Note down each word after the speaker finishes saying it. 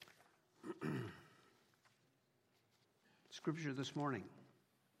Scripture this morning.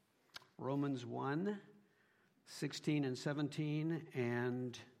 Romans 1, 16 and 17,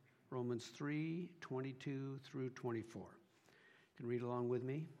 and Romans 3, 22 through 24. You can read along with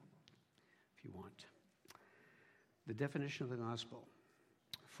me if you want. The definition of the gospel.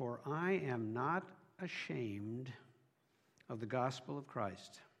 For I am not ashamed of the gospel of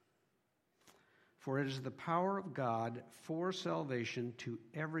Christ, for it is the power of God for salvation to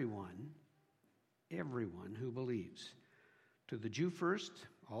everyone who believes, to the Jew first,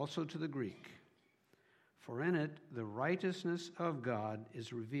 also to the Greek. For in it the righteousness of God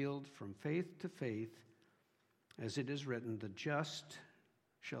is revealed from faith to faith, as it is written, the just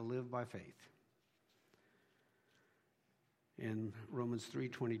shall live by faith. In Romans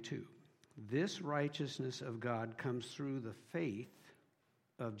 3:22, this righteousness of God comes through the faith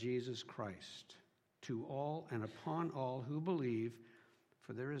of Jesus Christ to all and upon all who believe,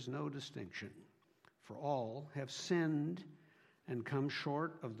 for there is no distinction. For all have sinned and come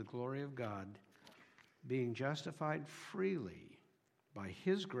short of the glory of God, being justified freely by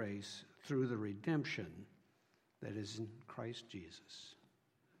his grace through the redemption that is in Christ Jesus.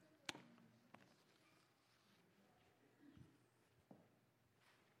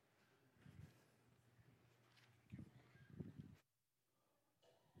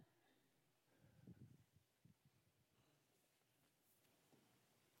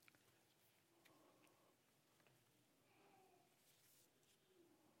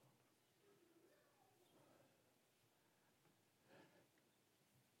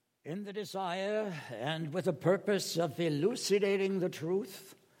 In the desire and with the purpose of elucidating the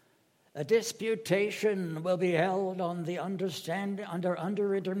truth, a disputation will be held on the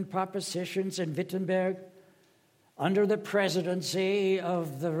underwritten propositions in Wittenberg under the presidency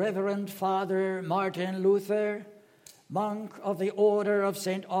of the Reverend Father Martin Luther, monk of the Order of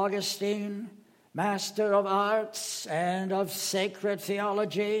St. Augustine, Master of Arts and of Sacred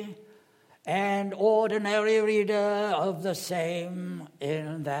Theology, and ordinary reader of the same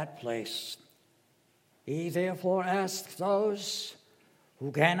in that place. He therefore asks those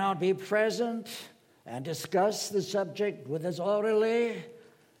who cannot be present and discuss the subject with us orally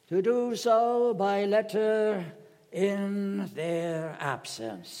to do so by letter in their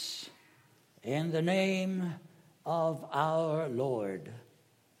absence. In the name of our Lord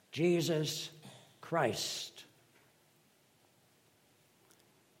Jesus Christ.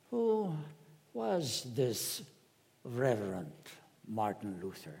 Who was this Reverend Martin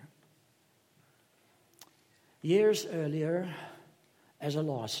Luther? Years earlier, as a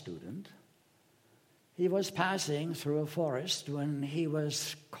law student, he was passing through a forest when he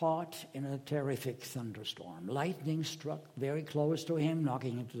was caught in a terrific thunderstorm. Lightning struck very close to him,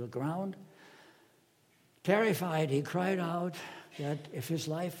 knocking him to the ground. Terrified, he cried out that if his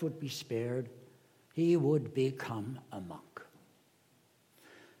life would be spared, he would become a monk.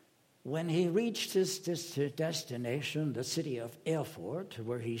 When he reached his destination, the city of Erfurt,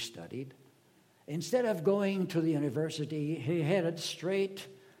 where he studied, instead of going to the university, he headed straight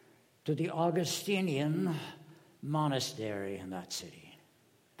to the Augustinian monastery in that city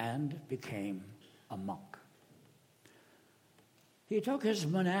and became a monk. He took his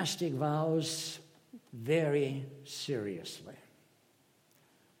monastic vows very seriously.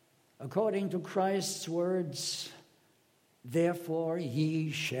 According to Christ's words, therefore ye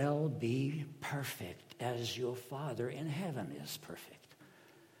shall be perfect as your Father in heaven is perfect.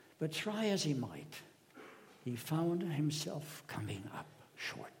 But try as he might, he found himself coming up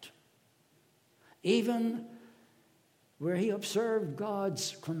short. Even where he observed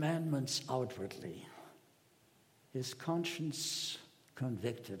God's commandments outwardly, his conscience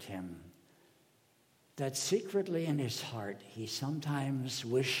convicted him that secretly in his heart he sometimes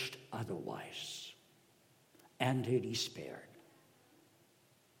wished otherwise, and he despaired.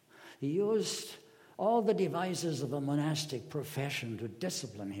 He used all the devices of a monastic profession to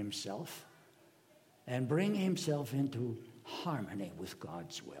discipline himself and bring himself into harmony with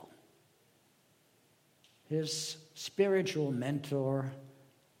God's will. His spiritual mentor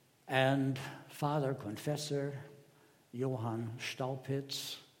and father confessor, Johann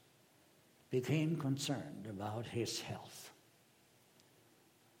Staupitz, became concerned about his health.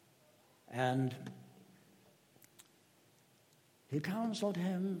 And he counseled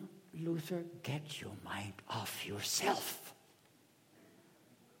him, Luther, get your mind off yourself.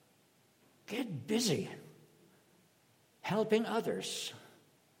 Get busy helping others.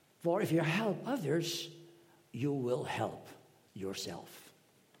 For if you help others, you will help yourself.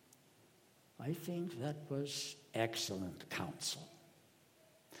 I think that was excellent counsel.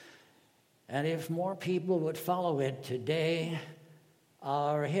 And if more people would follow it today,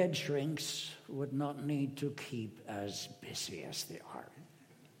 our head shrinks would not need to keep as busy as they are.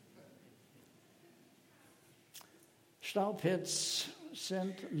 Staupitz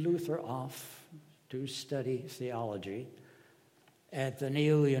sent Luther off to study theology at the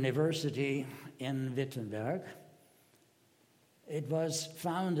new university in Wittenberg. It was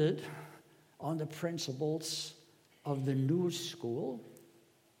founded on the principles of the New School,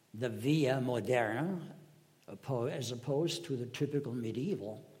 the Via Moderna, as opposed to the typical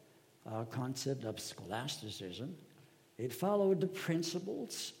medieval concept of scholasticism. It followed the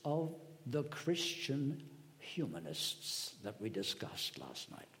principles of the Christian humanists that we discussed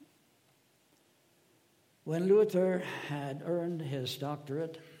last night. When Luther had earned his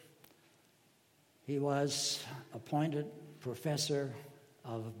doctorate, he was appointed professor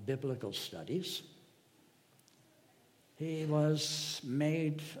of biblical studies. He was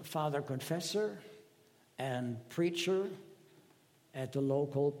made father confessor and preacher at the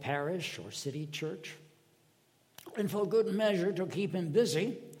local parish or city church. And for good measure, to keep him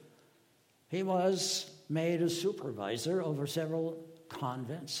busy, he was made a supervisor over several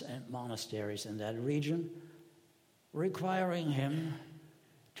convents and monasteries in that region, requiring him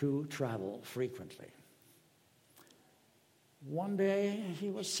to travel frequently. One day, he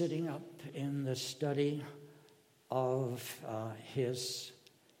was sitting up in the study of his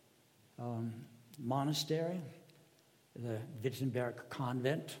monastery, the Wittenberg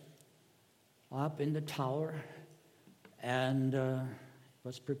convent, up in the tower, and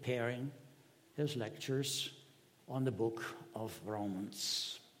was preparing his lectures on the book of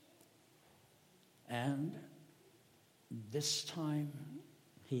Romans. And this time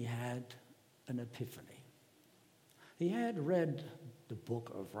he had an epiphany. He had read the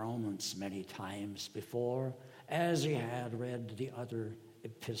book of Romans many times before, as he had read the other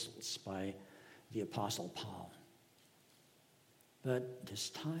epistles by the Apostle Paul. But this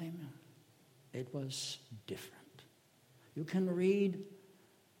time it was different. You can read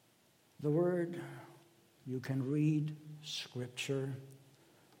the Word, you can read Scripture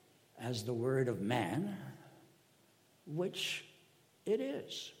as the Word of man, which it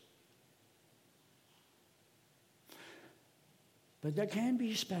is. But there can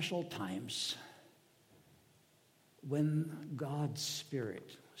be special times when God's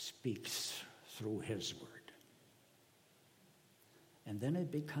Spirit speaks through His Word. And then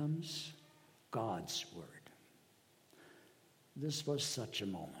it becomes God's Word. This was such a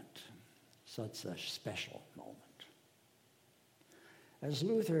moment, such a special moment. As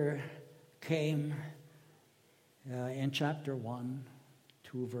Luther came in chapter 1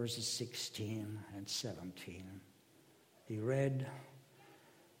 to verses 16 and 17, he read,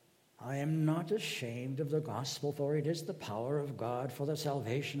 "I am not ashamed of the gospel, for it is the power of God for the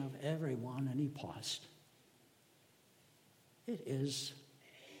salvation of everyone." And he paused. It is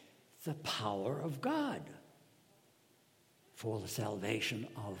the power of God for the salvation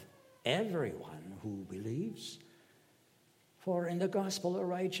of everyone who believes. For in the gospel of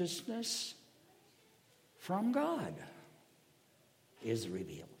righteousness from God is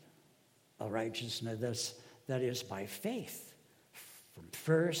revealed. A righteousness that is by faith, from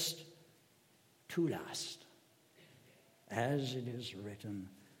first to last. As it is written,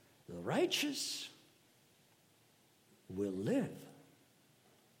 the righteous will live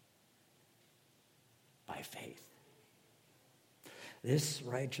by faith. This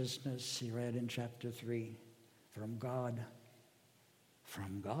righteousness, he read in chapter 3, from God,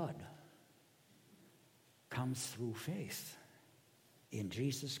 comes through faith in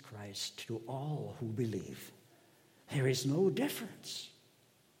Jesus Christ to all who believe. There is no difference.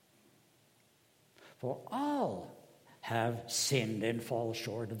 For all have sinned and fall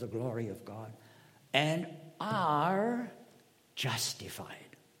short of the glory of God and are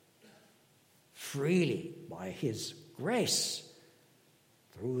justified freely by His grace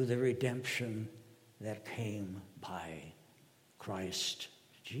through the redemption that came by Christ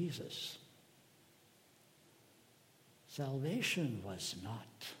Jesus. Salvation was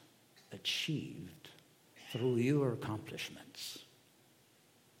not achieved through your accomplishments.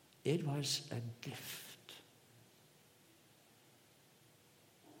 It was a gift.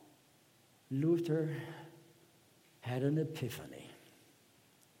 Luther had an epiphany.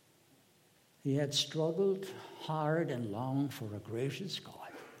 He had struggled hard and long for a gracious God.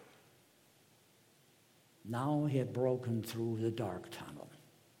 Now he had broken through the dark tunnel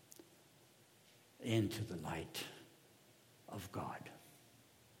into the light of God,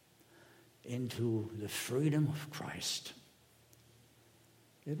 into the freedom of Christ.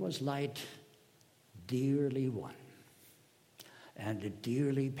 It was light dearly won and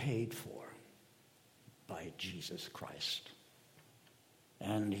dearly paid for by Jesus Christ.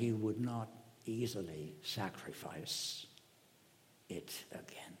 and he would not easily sacrifice it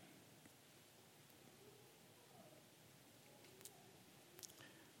again.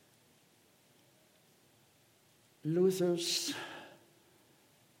 Luther's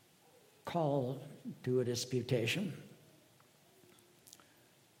call to a disputation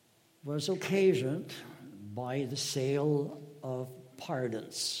was occasioned by the sale of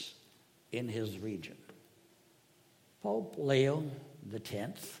pardons in his region. Pope Leo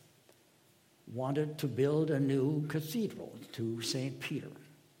X wanted to build a new cathedral to St. Peter.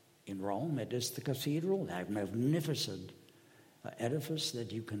 In Rome, it is the cathedral, that magnificent edifice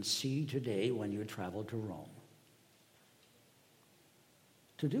that you can see today when you travel to Rome.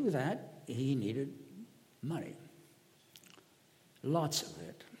 To do that, he needed money, lots of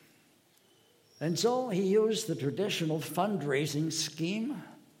it. And so he used the traditional fundraising scheme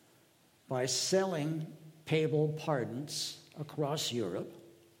by selling papal pardons across Europe.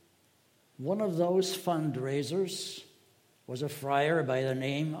 One of those fundraisers was a friar by the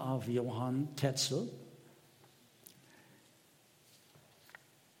name of Johann Tetzel,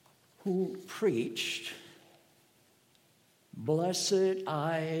 who preached, "Blessed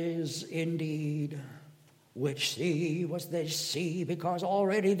eyes indeed, which see what they see, because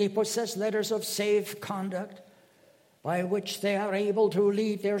already they possess letters of safe conduct, by which they are able to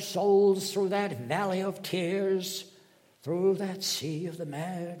lead their souls through that valley of tears, through that sea of the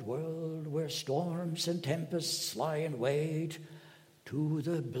mad world, where storms and tempests lie in wait, to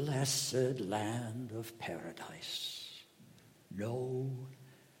the blessed land of paradise. Know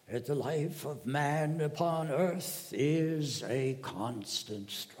that the life of man upon earth is a constant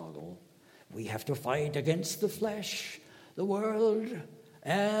struggle. We have to fight against the flesh, the world,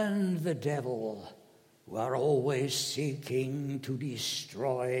 and the devil, who are always seeking to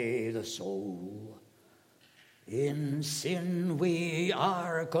destroy the soul. In sin we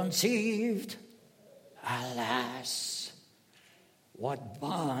are conceived. Alas, what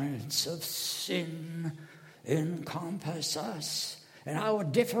bonds of sin encompass us, and how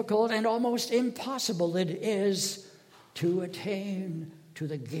difficult and almost impossible it is to attain to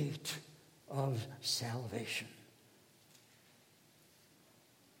the gate of salvation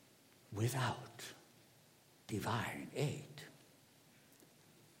without divine aid.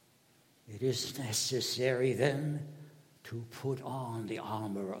 It is necessary then to put on the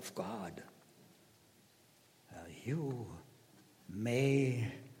armor of God. You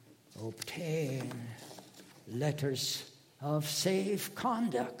may obtain letters of safe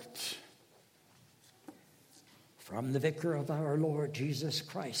conduct from the vicar of our Lord Jesus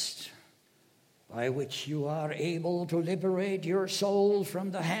Christ, by which you are able to liberate your soul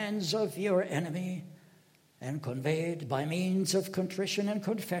from the hands of your enemy and conveyed by means of contrition and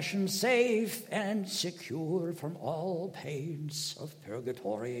confession, safe and secure from all pains of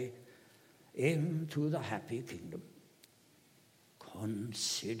purgatory, into the happy kingdom.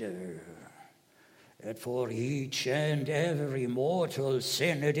 Consider that for each and every mortal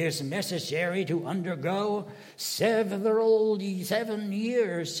sin it is necessary to undergo 7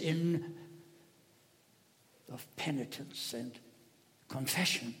 years of penitence and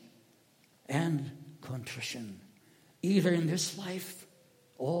confession and contrition, either in this life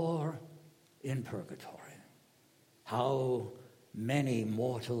or in purgatory. How many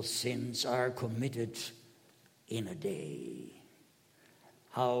mortal sins are committed in a day?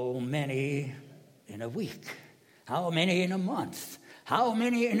 How many in a week? How many in a month? How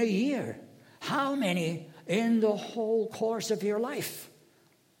many in a year? How many in the whole course of your life?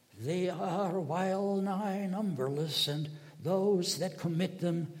 They are well nigh numberless, and those that commit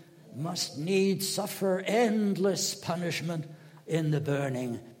them must needs suffer endless punishment in the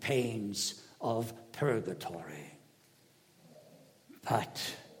burning pains of purgatory. But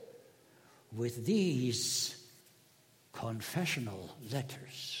with these confessional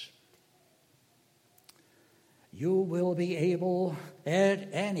letters, you will be able at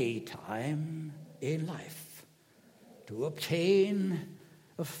any time in life to obtain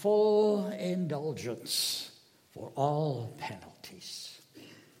a full indulgence for all penalties.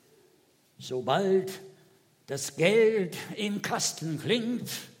 Sobald das Geld im Kasten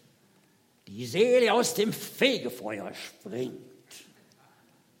klingt, die Seele aus dem Fegefeuer springt.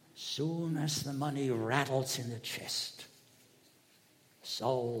 Soon as the money rattles in the chest,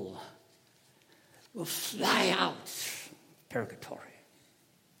 soul will fly out purgatory.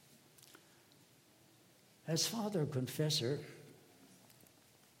 As Father Confessor,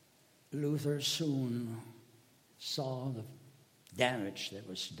 Luther soon saw the damage that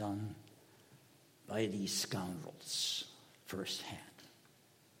was done by these scoundrels firsthand.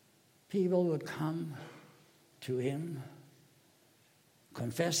 People would come to him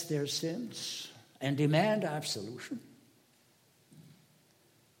confess their sins, and demand absolution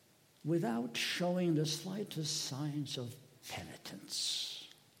without showing the slightest signs of penitence,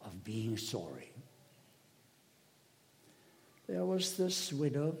 of being sorry. There was this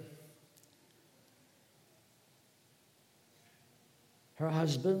widow. Her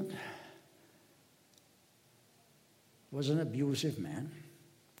husband was an abusive man.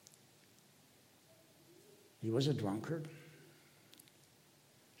 He was a drunkard.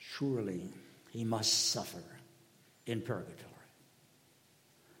 Surely he must suffer in purgatory.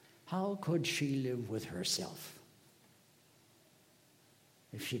 How could she live with herself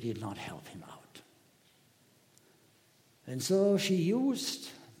if she did not help him out? And so she used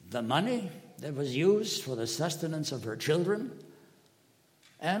the money that was used for the sustenance of her children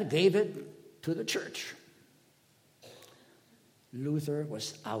and gave it to the church. Luther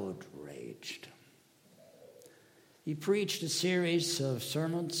was outraged. He preached a series of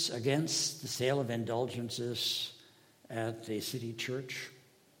sermons against the sale of indulgences at the city church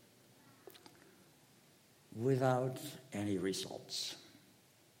without any results.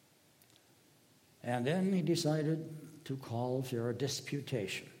 And then he decided to call for a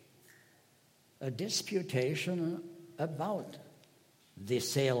disputation about the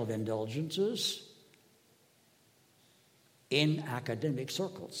sale of indulgences in academic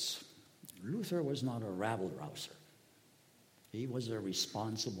circles. Luther was not a rabble-rouser. He was a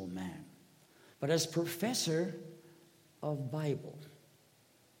responsible man. But as professor of Bible,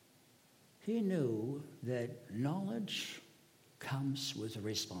 he knew that knowledge comes with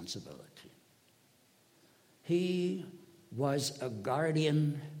responsibility. He was a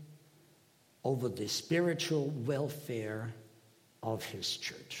guardian over the spiritual welfare of his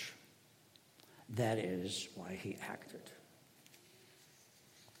church. That is why he acted.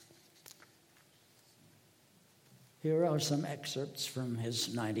 Here are some excerpts from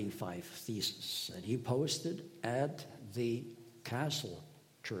his 95 theses that he posted at the castle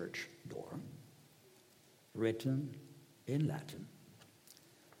church door, written in Latin.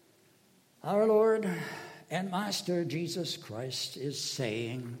 Our Lord and Master Jesus Christ is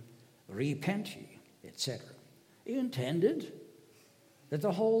saying, repent ye, etc. He intended that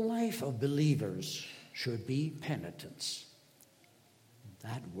the whole life of believers should be penitence.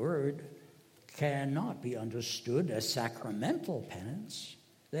 That word cannot be understood as sacramental penance,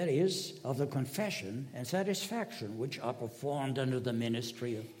 that is, of the confession and satisfaction which are performed under the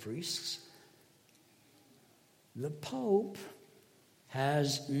ministry of priests. The Pope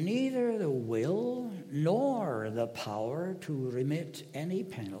has neither the will nor the power to remit any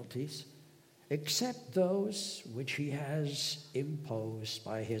penalties except those which he has imposed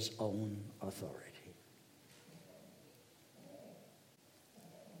by his own authority.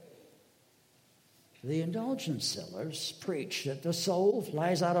 The indulgence sellers preach that the soul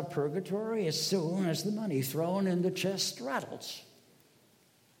flies out of purgatory as soon as the money thrown in the chest rattles.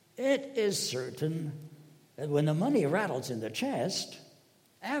 It is certain that when the money rattles in the chest,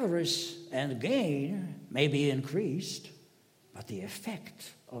 avarice and gain may be increased, but the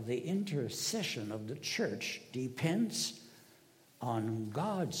effect of the intercession of the church depends on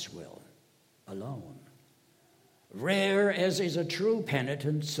God's will alone. Rare as is a true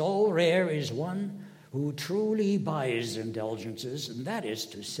penitent, so rare is one who truly buys indulgences, and that is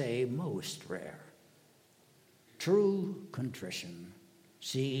to say, most rare. True contrition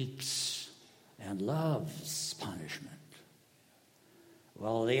seeks and loves punishment,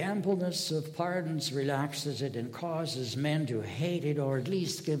 while the ampleness of pardons relaxes it and causes men to hate it, or at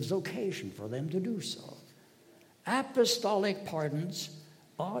least gives occasion for them to do so. Apostolic pardons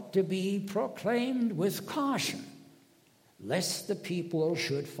ought to be proclaimed with caution, lest the people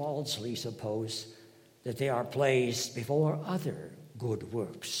should falsely suppose that they are placed before other good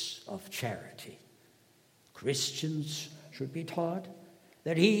works of charity. Christians should be taught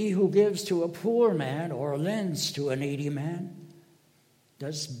that he who gives to a poor man or lends to a needy man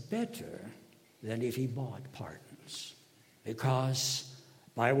does better than if he bought pardons, because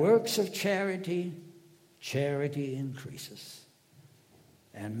by works of charity, charity increases.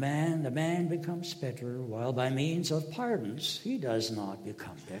 And the man becomes better, while by means of pardons he does not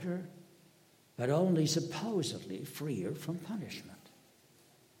become better, but only supposedly freer from punishment.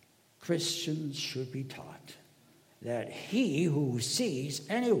 Christians should be taught that he who sees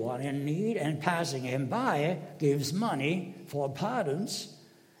anyone in need and passing him by gives money for pardons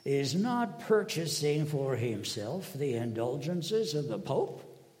is not purchasing for himself the indulgences of the Pope,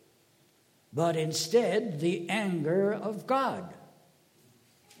 but instead the anger of God.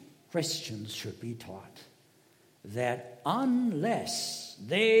 Christians should be taught that unless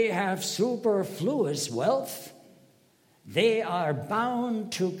they have superfluous wealth, they are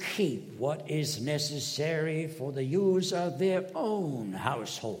bound to keep what is necessary for the use of their own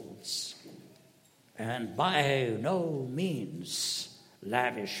households, and by no means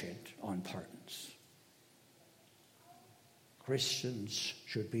lavish it on pardons. Christians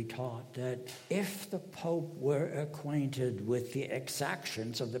should be taught that if the Pope were acquainted with the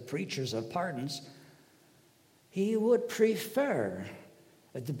exactions of the preachers of pardons, he would prefer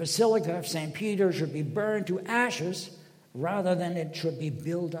that the Basilica of St. Peter should be burned to ashes rather than it should be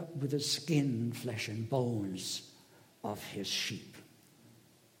built up with the skin, flesh, and bones of his sheep.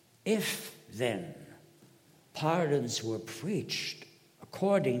 If, then, pardons were preached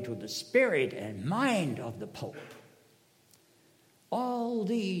according to the spirit and mind of the Pope, all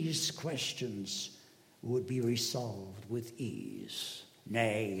these questions would be resolved with ease.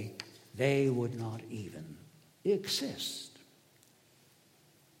 Nay, they would not even exist.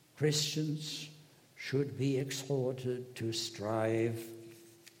 Christians should be exhorted to strive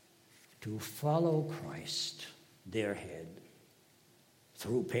to follow Christ, their head,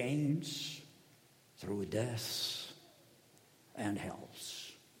 through pains, through deaths, and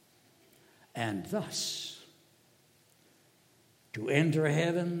hells, and thus to enter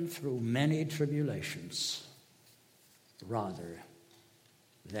heaven through many tribulations rather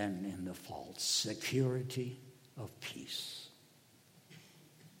than in the false security of peace.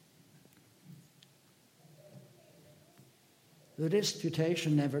 The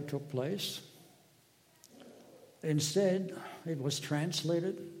disputation never took place. Instead, it was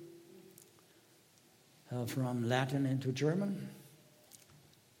translated from Latin into German,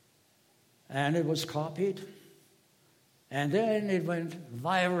 and it was copied, and then it went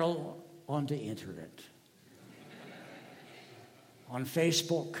viral on the internet, on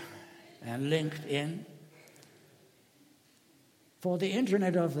Facebook and LinkedIn. For the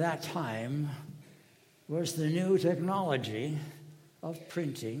internet of that time was the new technology of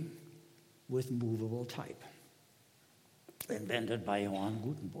printing with movable type, invented by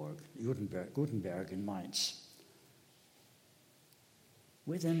Johann Gutenberg in Mainz.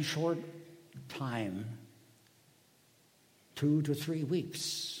 Within short time, 2 to 3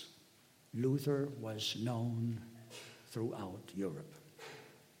 weeks, Luther was known throughout Europe.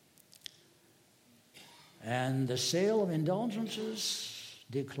 And the sale of indulgences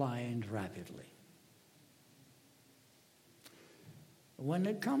declined rapidly. When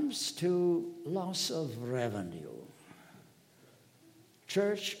it comes to loss of revenue,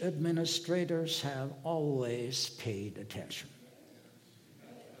 church administrators have always paid attention.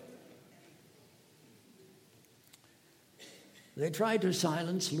 They tried to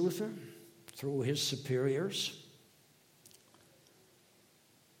silence Luther through his superiors.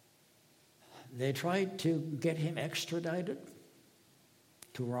 They tried to get him extradited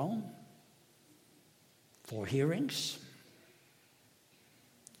to Rome for hearings.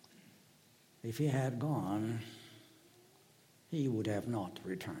 If he had gone, he would have not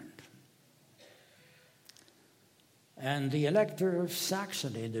returned. And the Elector of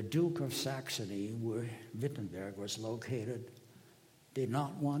Saxony, the Duke of Saxony, where Wittenberg was located, did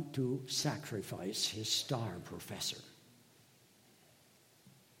not want to sacrifice his star professor.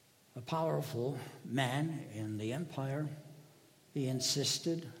 A powerful man in the empire, he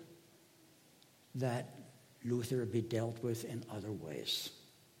insisted that Luther be dealt with in other ways.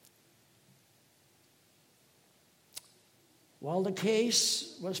 While the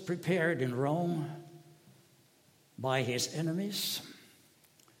case was prepared in Rome by his enemies,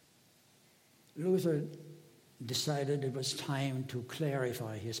 Luther decided it was time to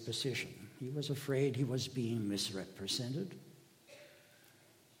clarify his position. He was afraid he was being misrepresented.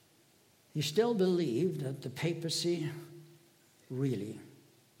 He still believed that the papacy really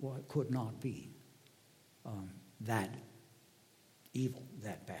could not be that evil,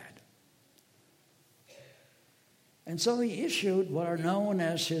 that bad. And so he issued what are known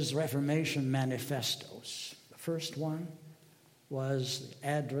as his Reformation manifestos. The first one was the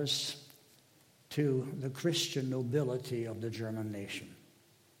address to the Christian nobility of the German nation.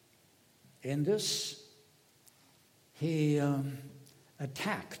 In this, he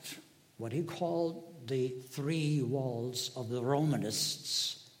attacked what he called the 3 walls of the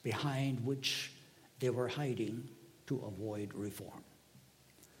Romanists, behind which they were hiding to avoid reform.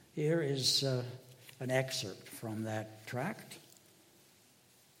 Here is an excerpt from that tract.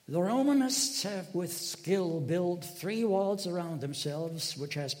 The Romanists have with skill built 3 walls around themselves,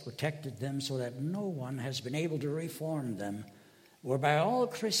 which has protected them so that no one has been able to reform them, whereby all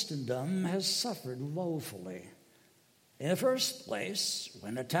Christendom has suffered woefully. In the first place,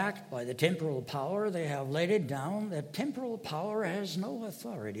 when attacked by the temporal power, they have laid it down that temporal power has no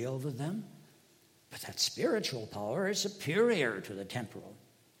authority over them, But that spiritual power is superior to the temporal.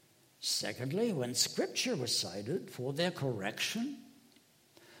 Secondly, when Scripture was cited for their correction,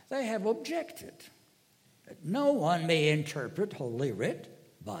 they have objected that no one may interpret Holy Writ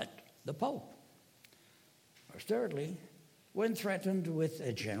but the Pope. Or thirdly, when threatened with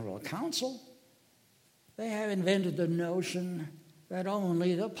a general council, they have invented the notion that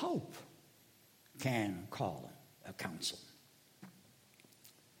only the Pope can call a council.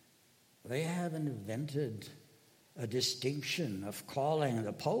 They have invented a distinction of calling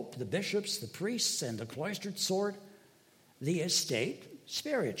the Pope, the bishops, the priests, and the cloistered sort the estate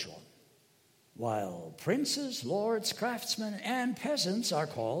spiritual, while princes, lords, craftsmen, and peasants are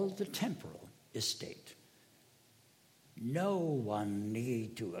called the temporal estate. No one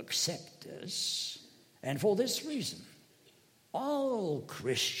need to accept this, and for this reason, all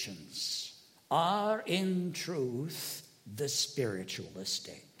Christians are in truth the spiritual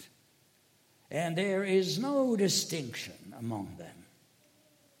estate. And there is no distinction among them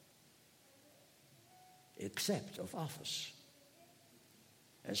except of office.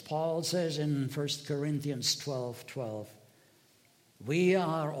 As Paul says in 1 Corinthians 12:12, we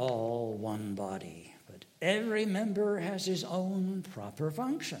are all one body, but every member has his own proper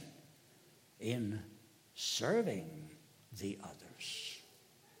function in serving the others.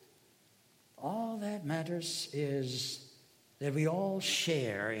 All that matters is that we all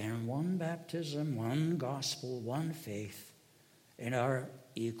share in one baptism, one gospel, one faith, and are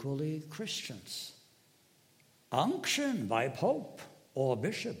equally Christians. Unction by pope or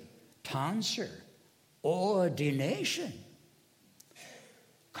bishop, tonsure, ordination,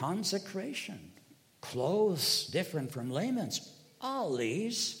 consecration, clothes different from layman's, all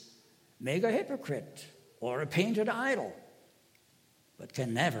these make a hypocrite or a painted idol, but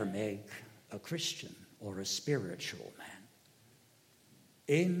can never make a Christian or a spiritual man.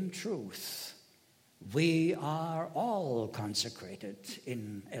 In truth, we are all consecrated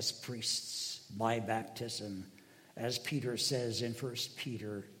as priests by baptism, as Peter says in 1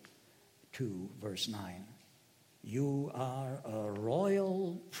 Peter 2, verse 9. You are a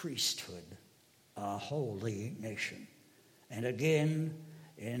royal priesthood, a holy nation. And again,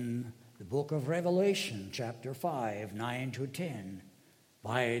 in the book of Revelation, chapter 5, 9 to 10,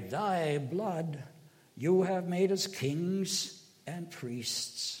 by thy blood you have made us kings and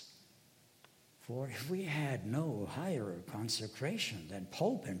priests. For if we had no higher consecration than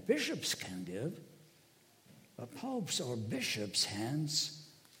pope and bishops can give, a pope's or bishop's hands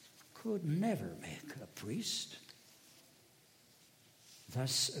could never make a priest.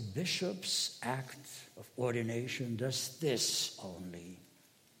 Thus, a bishop's act of ordination does this only,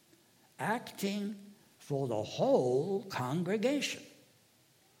 acting for the whole congregation.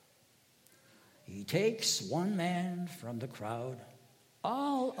 He takes one man from the crowd,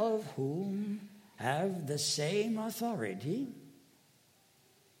 all of whom have the same authority,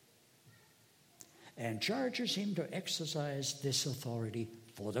 and charges him to exercise this authority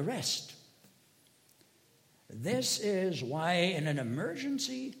for the rest. This is why in an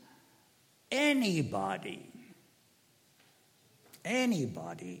emergency, anybody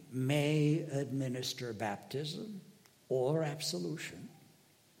may administer baptism or absolution,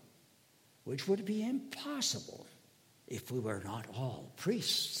 which would be impossible if we were not all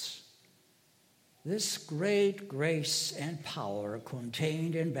priests. This great grace and power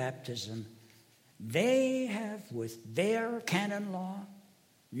contained in baptism, they have, with their canon law,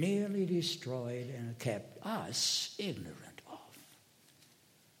 nearly destroyed and kept us ignorant of.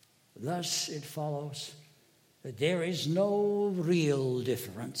 Thus it follows that there is no real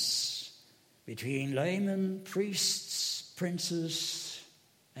difference between laymen, priests, princes,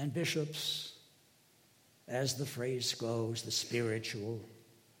 and bishops, as the phrase goes, the spiritual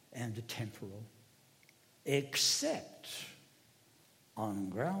and the temporal, except on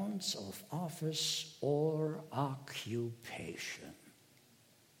grounds of office or occupation.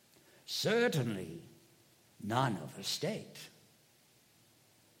 Certainly none of estate.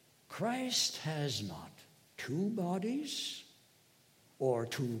 Christ has not two bodies or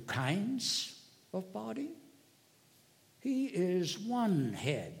two kinds of body. He is one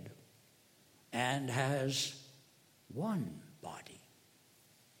head and has one body.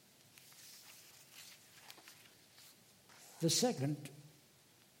 The second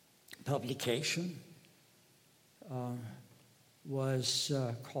publication was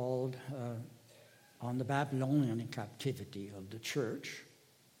called On the Babylonian Captivity of the Church.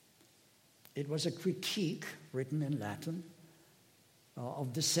 It was a critique written in Latin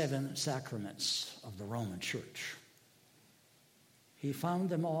of the 7 sacraments of the Roman Church. He found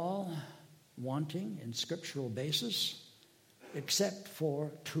them all wanting in scriptural basis, except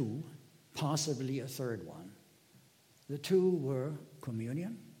for 2, possibly a third one. The two were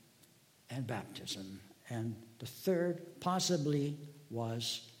communion and baptism, and the third possibly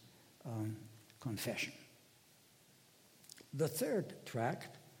was confession. The third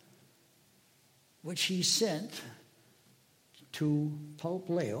tract, which he sent to Pope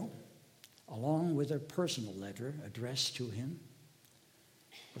Leo, along with a personal letter addressed to him,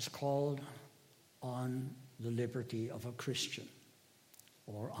 was called On the Liberty of a Christian,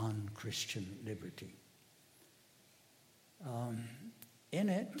 or On Christian Liberty. In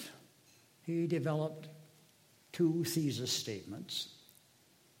it, he developed two thesis statements.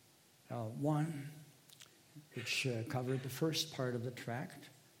 One, which covered the first part of the tract,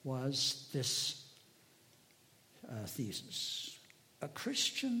 was this thesis. A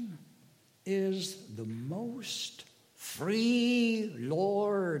Christian is the most free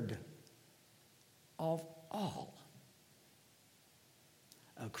Lord of all.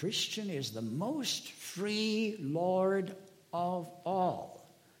 A Christian is the most free Lord of all,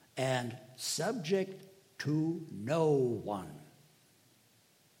 and subject to no one.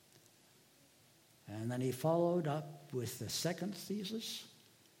 And then he followed up with the second thesis.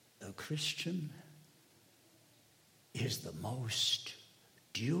 A Christian is the most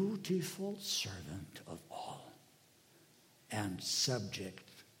dutiful servant of all and subject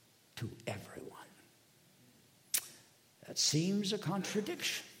to everyone. That seems a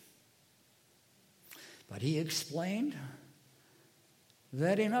contradiction. But he explained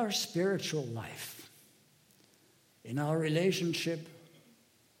that in our spiritual life, in our relationship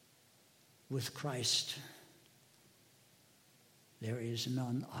with Christ, there is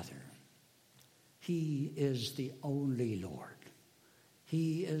none other. He is the only Lord.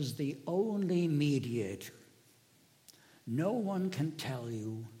 He is the only mediator. No one can tell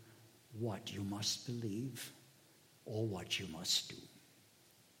you what you must believe or what you must do.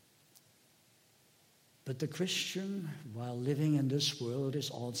 But the Christian, while living in this world, is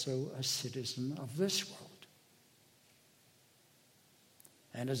also a citizen of this world.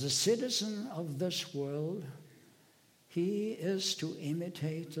 And as a citizen of this world, he is to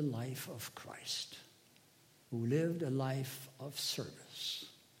imitate the life of Christ, who lived a life of service.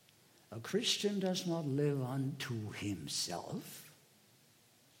 A Christian does not live unto himself.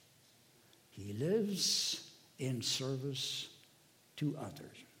 He lives in service to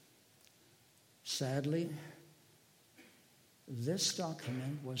others. Sadly, this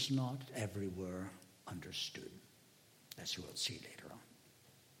document was not everywhere understood, as we'll see later on.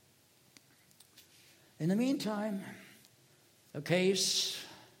 In the meantime, the case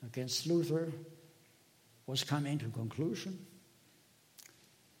against Luther was coming to conclusion,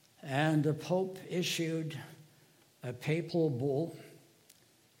 and the Pope issued a papal bull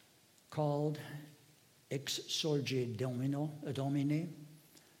called Ex Sorge Domini.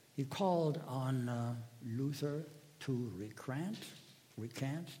 He called on Luther to retract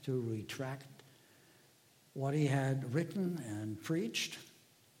what he had written and preached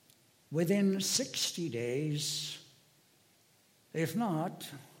within 60 days. If not,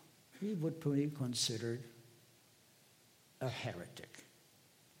 he would be considered a heretic.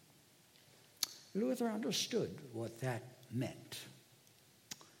 Luther understood what that meant.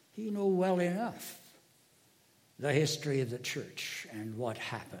 He knew well enough the history of the church and what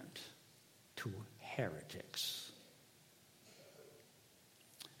happened to heretics.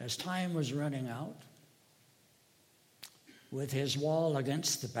 As time was running out, with his wall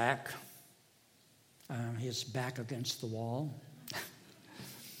against the back, his back against the wall,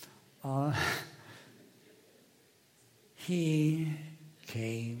 he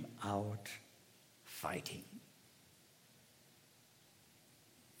came out fighting.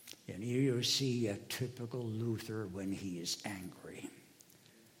 And here you see a typical Luther when he is angry.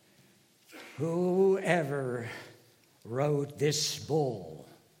 Whoever wrote this bull,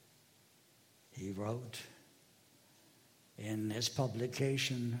 he wrote in his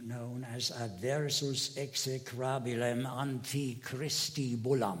publication known as Adversus Execrabilem Antichristi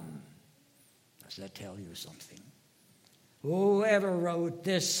Bullam. Does that tell you something? Whoever wrote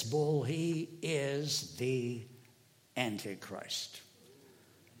this bull, he is the Antichrist.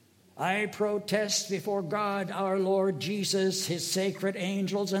 I protest before God, our Lord Jesus, his sacred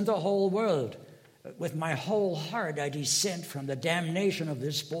angels, and the whole world. With my whole heart I dissent from the damnation of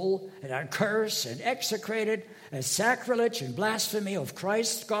this bull, and I curse and execrate it as sacrilege and blasphemy of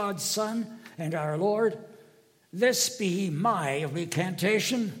Christ, God's Son, and our Lord. This be my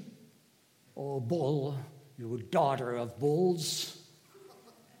recantation. O bull, you daughter of bulls.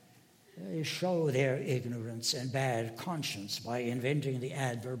 show their ignorance and bad conscience by inventing the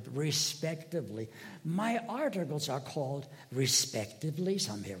adverb respectively. My articles are called respectively,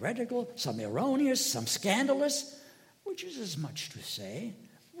 some heretical, some erroneous, some scandalous, which is as much to say,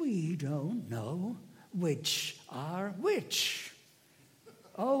 we don't know which are which.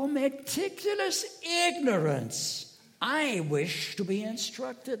 Oh, meticulous ignorance! I wish to be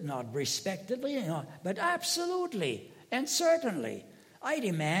instructed, not respectively, but absolutely and certainly. I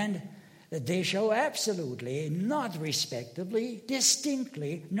demand that they show absolutely, not respectively,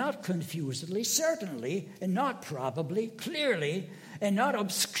 distinctly, not confusedly, certainly, and not probably, clearly, and not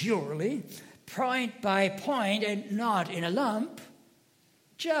obscurely, point by point, and not in a lump,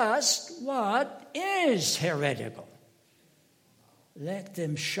 just what is heretical. Let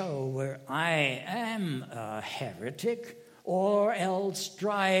them show where I am a heretic, or else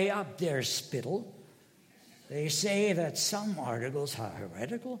dry up their spittle. They say that some articles are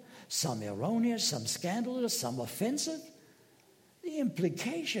heretical, some erroneous, some scandalous, some offensive. The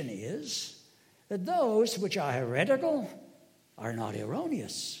implication is that those which are heretical are not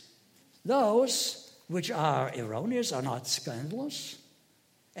erroneous. Those which are erroneous are not scandalous.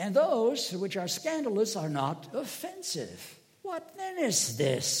 And those which are scandalous are not offensive. What then is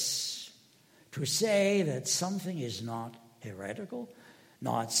this? To say that something is not heretical,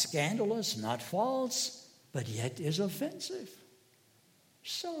 not scandalous, not false, but yet is offensive.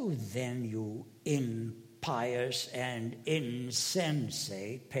 So then, you impious and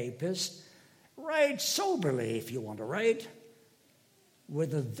insensate papist, write soberly if you want to write,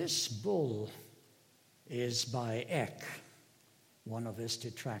 whether this bull is by Eck, one of his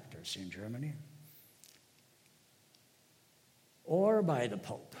detractors in Germany, or by the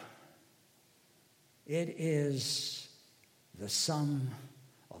Pope. It is the sum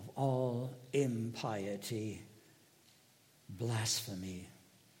of all impiety, blasphemy,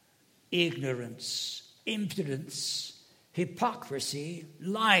 ignorance, impudence, hypocrisy,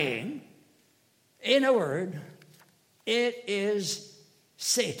 lying. In a word, it is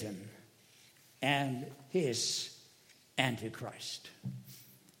Satan and his Antichrist.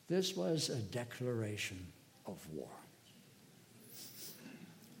 This was a declaration of war.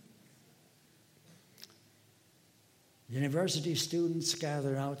 University students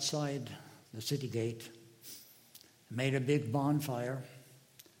gathered outside the city gate, made a big bonfire,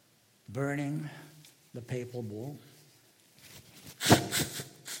 burning the papal bull,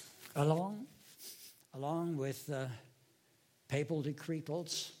 along with papal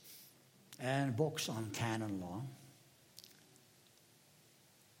decretals and books on canon law.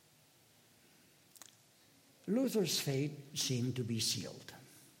 Luther's fate seemed to be sealed.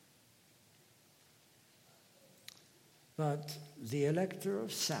 But the Elector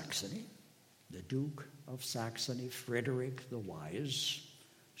of Saxony, the Duke of Saxony, Frederick the Wise,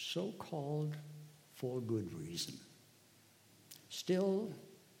 so called for good reason, still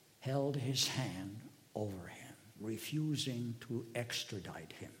held his hand over him, refusing to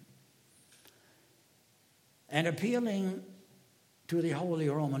extradite him. And appealing to the Holy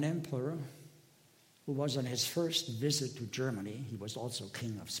Roman Emperor, who was on his first visit to Germany, he was also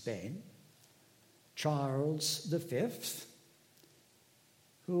King of Spain, Charles V,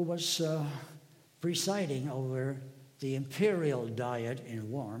 who was presiding over the imperial diet in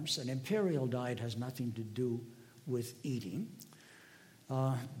Worms. An imperial diet has nothing to do with eating,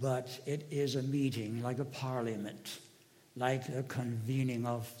 but it is a meeting like a parliament, like a convening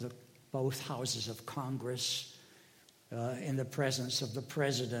of both houses of Congress in the presence of the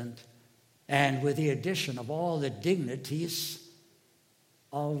president, and with the addition of all the dignities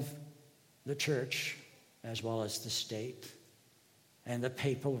of the church, as well as the state, and the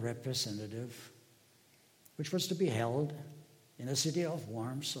papal representative, which was to be held in the city of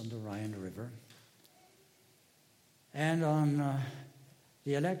Worms on the Rhine River. And on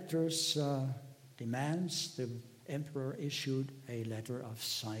the elector's demands, the emperor issued a letter of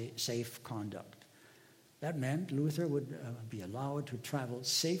safe conduct. That meant Luther would be allowed to travel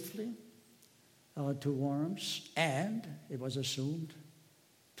safely to Worms, and it was assumed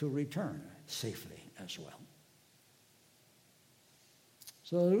to return safely as well.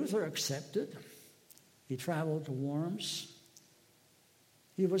 So Luther accepted. He traveled to Worms.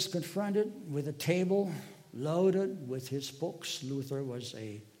 He was confronted with a table loaded with his books. Luther was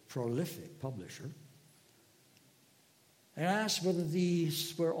a prolific publisher. And asked whether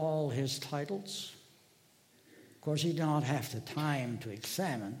these were all his titles. Of course, he did not have the time to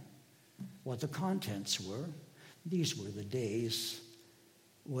examine what the contents were. These were the days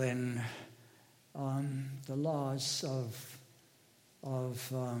when the laws of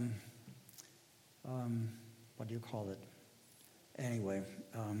what do you call it? Anyway,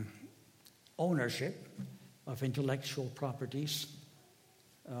 ownership of intellectual properties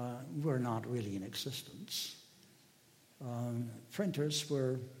were not really in existence. Printers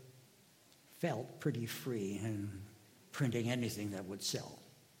felt pretty free in printing anything that would sell.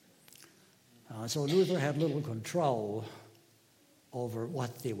 So Luther had little control over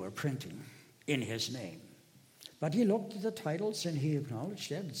what they were printing in his name. But he looked at the titles and he acknowledged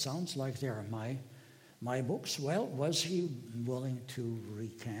that it sounds like they're my books. Well, was he willing to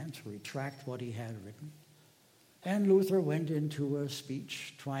retract what he had written? And Luther went into a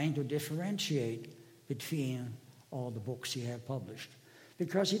speech trying to differentiate between all the books he had published.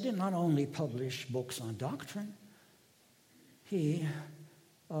 Because he did not only publish books on doctrine, he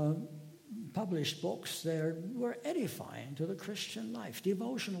published books that were edifying to the Christian life,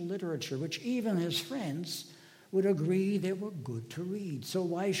 devotional literature, which even his friends would agree they were good to read. So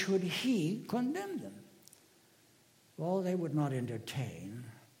why should he condemn them? Well, they would not entertain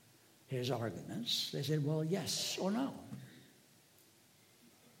his arguments. They said, well, yes or no.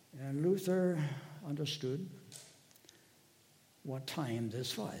 And Luther understood what time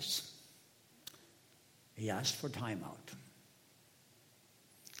this was. He asked for time out.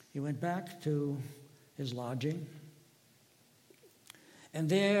 He went back to his lodging, and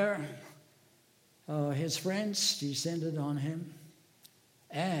there his friends descended on him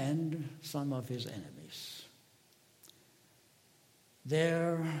and some of his enemies.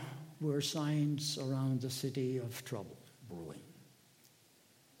 There were signs around the city of trouble brewing.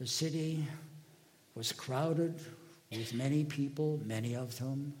 The city was crowded with many people, many of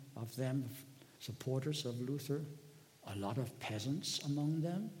them supporters of Luther, a lot of peasants among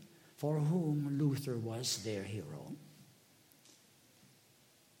them, for whom Luther was their hero.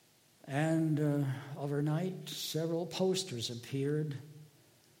 And overnight, several posters appeared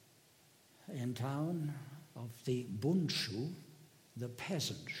in town of the Bundschuh, the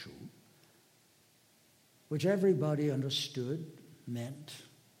peasant shoe, which everybody understood meant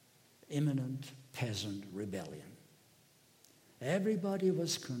imminent peasant rebellion. Everybody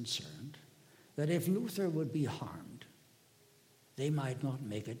was concerned that if Luther would be harmed, they might not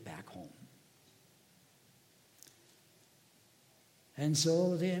make it back home. And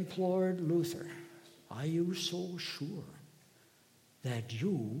so they implored Luther, are you so sure that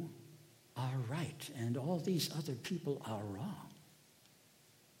you are right and all these other people are wrong?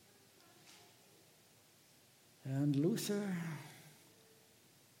 And Luther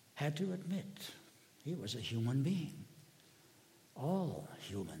had to admit he was a human being. All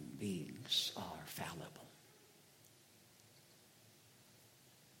human beings are fallible.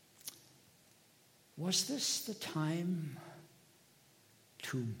 Was this the time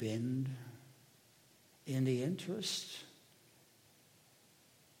to bend in the interest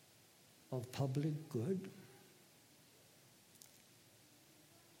of public good?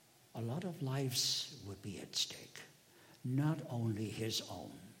 A lot of lives would be at stake, not only his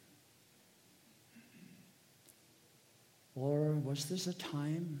own. Or was this a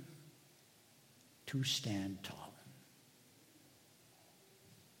time to stand tall?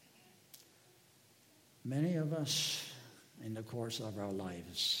 Many of us in the course of our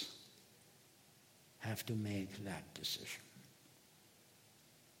lives have to make that decision.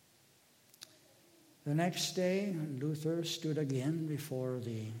 The next day, Luther stood again before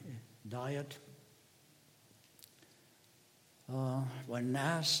the Diet. When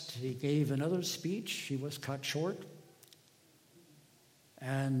asked, he gave another speech. He was cut short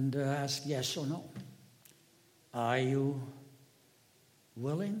and asked yes or no. Are you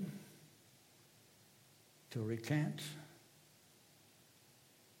willing to recant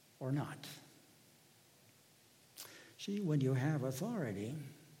or not? See, when you have authority,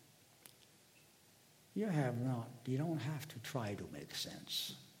 you don't have to try to make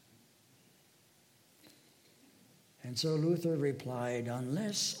sense. And so Luther replied,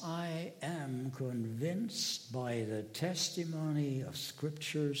 unless I am convinced by the testimony of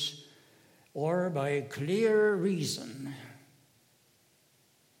Scriptures or by clear reason.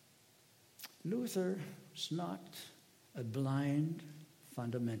 Luther was not a blind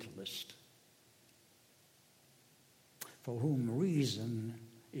fundamentalist for whom reason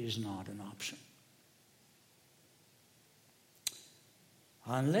is not an option.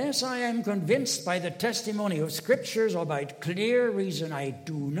 Unless I am convinced by the testimony of Scriptures or by clear reason, I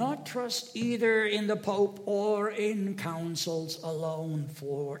do not trust either in the Pope or in councils alone,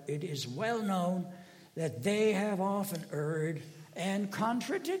 for it is well known that they have often erred and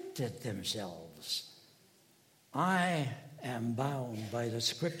contradicted themselves. I am bound by the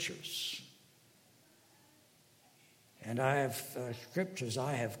Scriptures. And I have Scriptures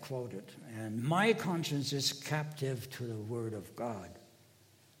I have quoted, and my conscience is captive to the Word of God.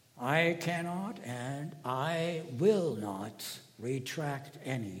 I I cannot and I will not retract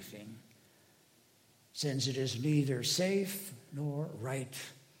anything, since it is neither safe nor right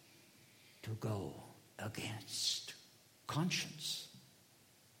to go against conscience.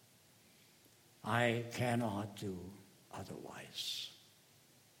 I cannot do otherwise.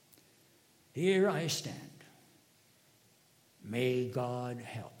 Here I stand. May God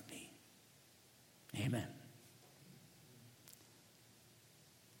help me. Amen.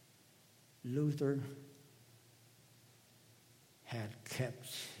 Luther had kept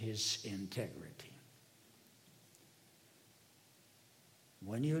his integrity.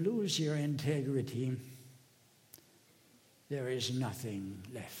 When you lose your integrity, there is nothing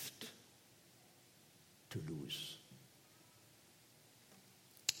left to lose.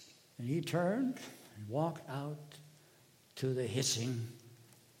 And he turned and walked out to the hissing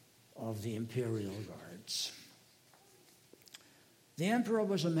of the imperial guards. The emperor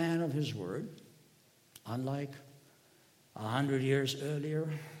was a man of his word, unlike 100 years earlier,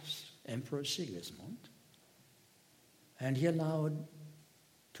 Emperor Sigismund. And he allowed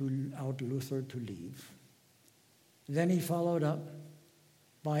Luther to leave. Then he followed up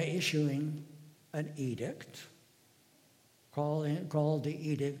by issuing an edict called the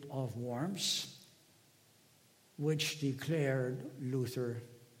Edict of Worms, which declared Luther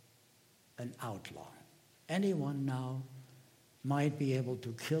an outlaw. Anyone now might be able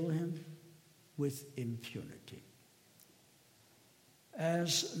to kill him with impunity.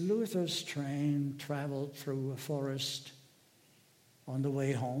 As Luther's train traveled through a forest on the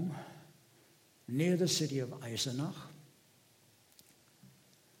way home, near the city of Eisenach,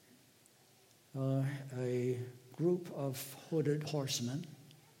 a group of hooded horsemen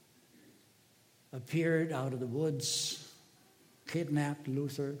appeared out of the woods, kidnapped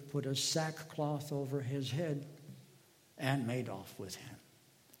Luther, put a sackcloth over his head, and made off with him.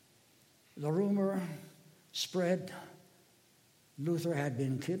 The rumor spread Luther had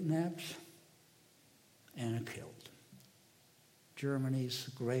been kidnapped and killed. Germany's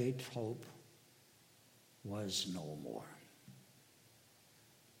great hope was no more.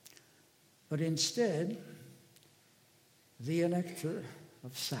 But instead, the Elector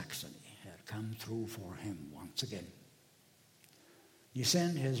of Saxony had come through for him once again. He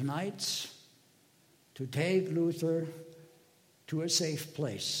sent his knights to take Luther to a safe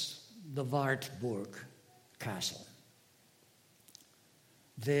place, the Wartburg castle.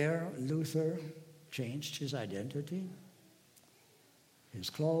 There, Luther changed his identity, his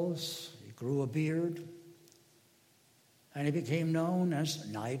clothes, he grew a beard, and he became known as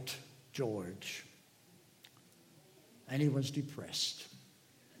Knight George. And he was depressed.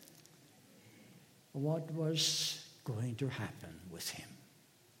 What was going to happen with him?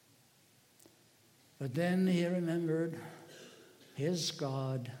 But then he remembered his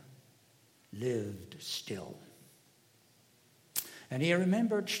God lived still. And he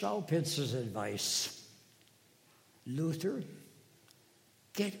remembered Staupitzer's advice. Luther,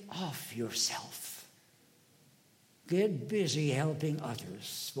 get off yourself. Get busy helping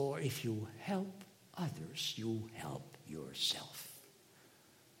others, for if you help others, you help yourself.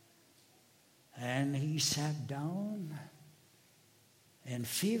 And he sat down. In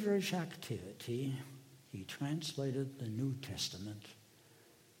feverish activity, he translated the New Testament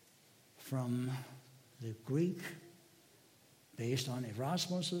from the Greek, based on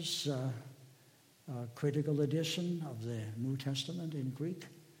Erasmus's critical edition of the New Testament in Greek,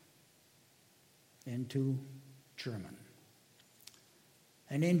 into German.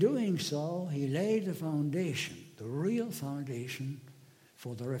 And in doing so, he laid the foundation, the real foundation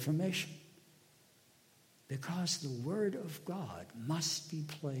for the Reformation. Because the Word of God must be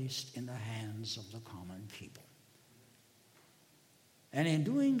placed in the hands of the common people. And in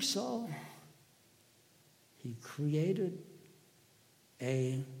doing so, he created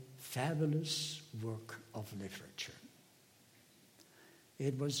a fabulous work of literature.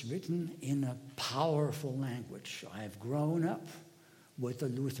 It was written in a powerful language. I've grown up with the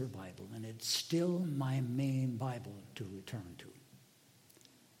Luther Bible, and it's still my main Bible to return to.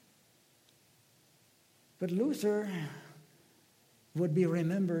 But Luther would be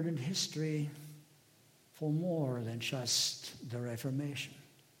remembered in history for more than just the Reformation.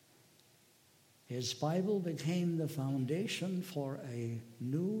 His Bible became the foundation for a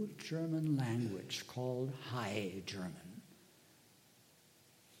new German language called High German.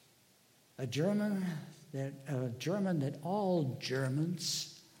 A German that all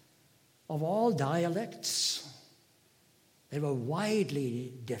Germans of all dialects, they were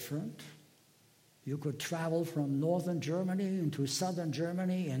widely different. You could travel from northern Germany into southern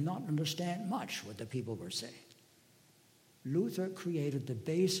Germany and not understand much what the people were saying. Luther created the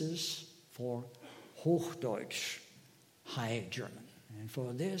basis for Hochdeutsch, High German. And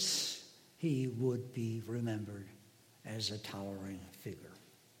for this, he would be remembered as a towering figure.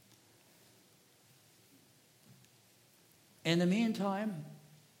 In the meantime,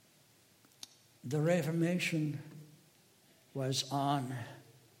 the Reformation was on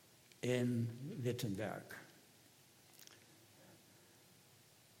in Wittenberg.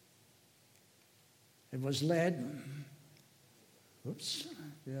 It was led,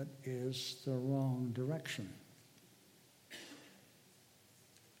 that is the wrong direction.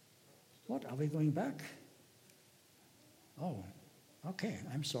 What, are we going back? Oh, okay,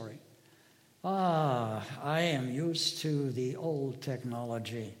 I'm sorry. I am used to the old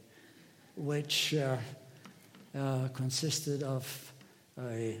technology, which consisted of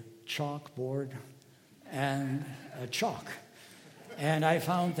a chalkboard and a chalk. And I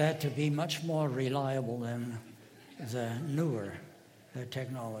found that to be much more reliable than the newer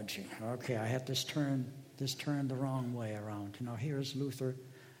technology. Okay, I had this turned the wrong way around. Now here's Luther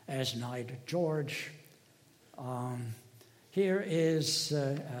as Knight George. Here is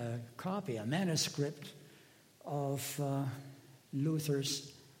a copy, a manuscript of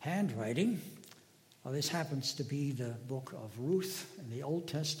Luther's handwriting. This happens to be the book of Ruth in the Old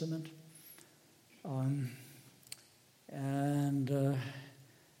Testament.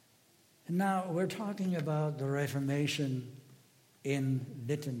 Now we're talking about the Reformation in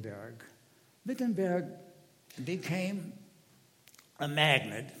Wittenberg. Wittenberg became a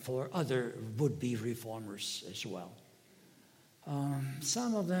magnet for other would-be reformers as well.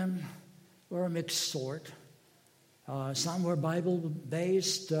 Some of them were a mixed sort. Some were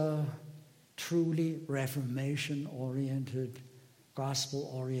Bible-based, truly Reformation-oriented,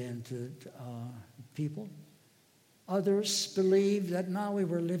 gospel-oriented people. Others believed that now we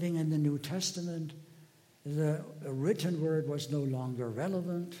were living in the New Testament. The written word was no longer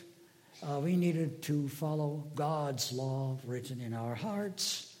relevant. We needed to follow God's law written in our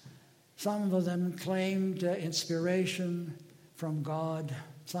hearts. Some of them claimed inspiration from God.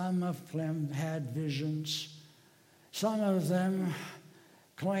 Some of them had visions. Some of them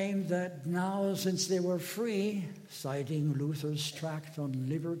claimed that now, since they were free, citing Luther's tract on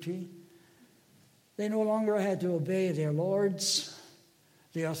liberty, they no longer had to obey their lords,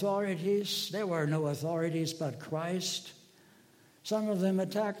 the authorities. There were no authorities but Christ. Some of them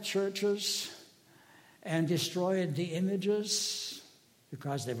attacked churches and destroyed the images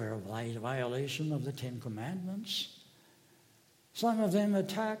because they were a violation of the Ten Commandments. Some of them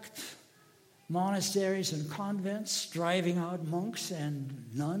attacked monasteries and convents, driving out monks and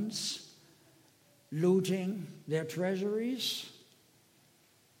nuns, looting their treasuries.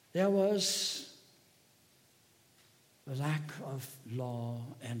 There was a lack of law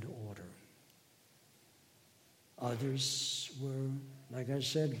and order. Others were, like I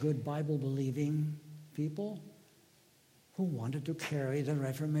said, good Bible-believing people who wanted to carry the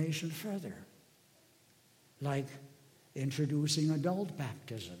Reformation further, like introducing adult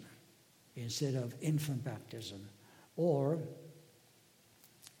baptism instead of infant baptism, or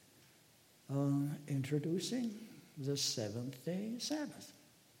introducing the seventh-day Sabbath.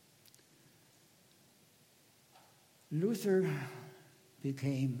 Luther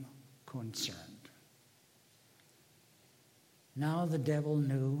became concerned. Now the devil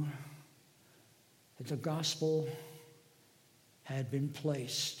knew that the gospel had been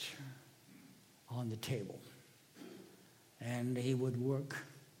placed on the table, and he would work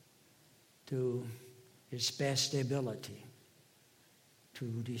to his best ability to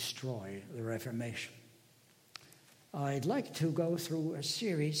destroy the Reformation. I'd like to go through a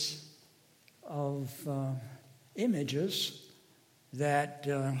series of images that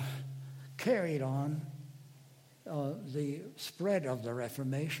carried on the spread of the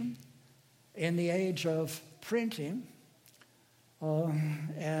Reformation in the age of printing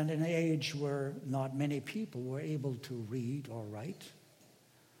and an age where not many people were able to read or write.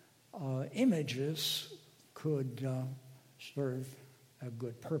 Images could serve a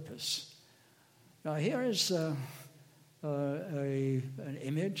good purpose. Now here is an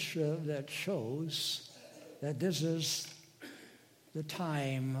image that shows that this is the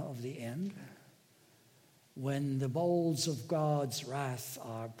time of the end, when the bowls of God's wrath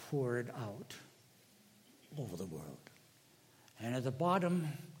are poured out over the world. And at the bottom,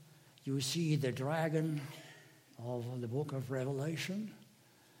 you see the dragon of the book of Revelation.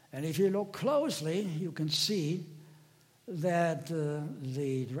 And if you look closely, you can see that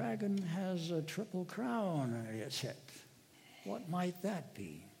the dragon has a triple crown on its head. What might that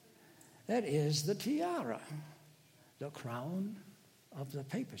be? That is the tiara, the crown of the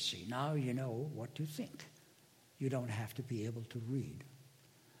papacy. Now you know what to think. You don't have to be able to read.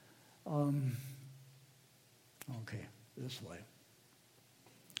 Okay, this way.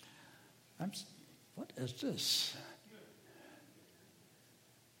 What is this?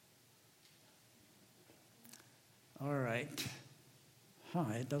 All right.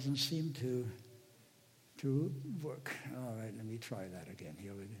 It doesn't seem to work. All right, let me try that again.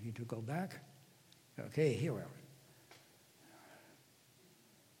 Here we need to go back. Okay, here we are.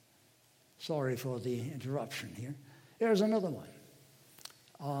 Sorry for the interruption here. Here's another one.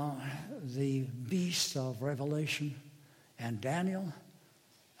 The beast of Revelation and Daniel,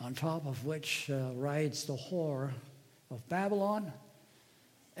 on top of which rides the whore of Babylon.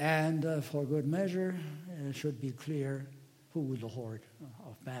 And for good measure, it should be clear who the whore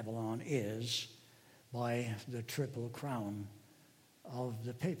of Babylon is by the triple crown of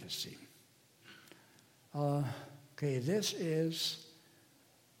the papacy. This is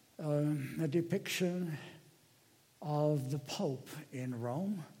a depiction of the Pope in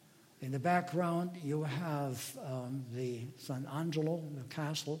Rome. In the background, you have the San Angelo, the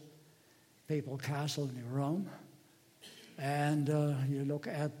castle, papal castle in Rome. And you look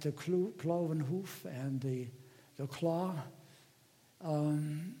at the cloven hoof and the claw,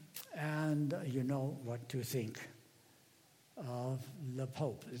 and you know what to think of the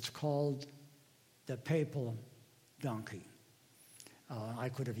Pope. It's called the papal donkey. I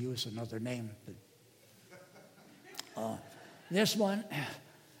could have used another name, but this one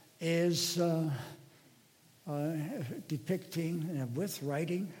is depicting with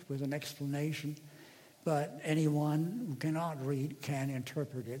writing, with an explanation, but anyone who cannot read can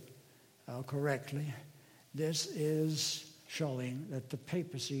interpret it correctly. This is showing that the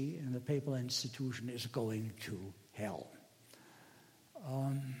papacy and the papal institution is going to hell.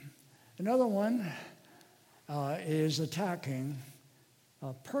 Another one is attacking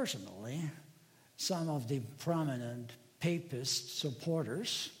personally some of the prominent papist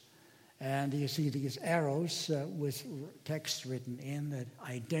supporters. And you see these arrows with text written in that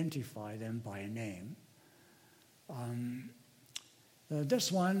identify them by name.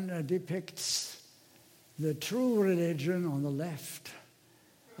 This one depicts the true religion on the left,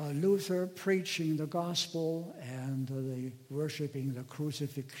 Luther preaching the gospel and the worshiping the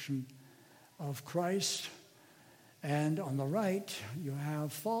crucifixion of Christ. And on the right, you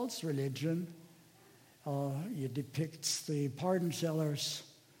have false religion. It depicts the pardon sellers,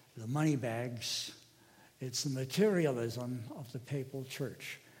 the money bags. It's the materialism of the papal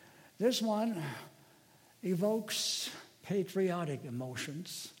church. This one evokes patriotic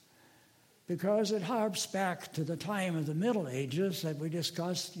emotions because it harps back to the time of the Middle Ages that we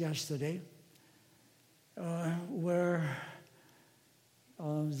discussed yesterday, where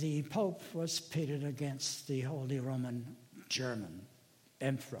the Pope was pitted against the Holy Roman German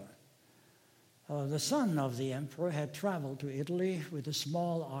Emperor. The son of the emperor had traveled to Italy with a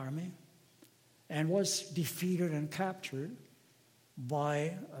small army and was defeated and captured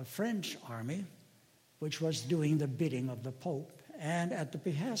by a French army, which was doing the bidding of the Pope. And at the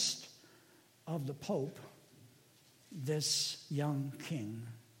behest of the Pope, this young king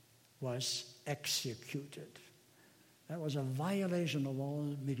was executed. That was a violation of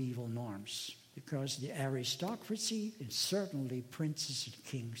all medieval norms, because the aristocracy, and certainly princes and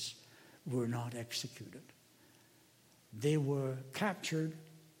kings, were not executed. They were captured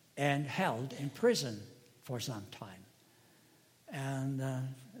and held in prison for some time. And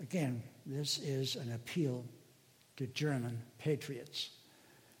again, this is an appeal to German patriots.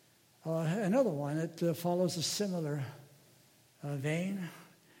 Another one that follows a similar vein,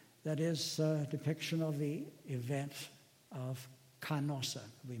 that is a depiction of the event of Canossa,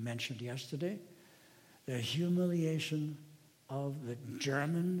 we mentioned yesterday, the humiliation of the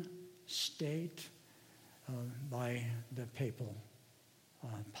German state by the papal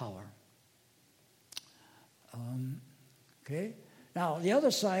power. Okay. Now, the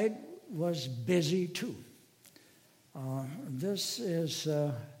other side was busy too. This is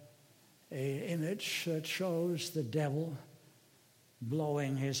an image that shows the devil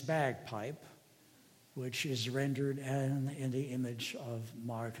blowing his bagpipe, which is rendered in the image of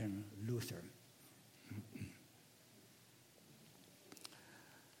Martin Luther.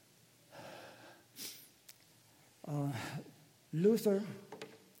 Luther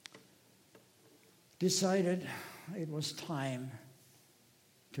decided it was time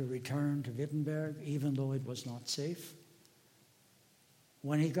to return to Wittenberg, even though it was not safe.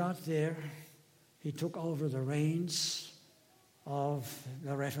 When he got there, he took over the reins of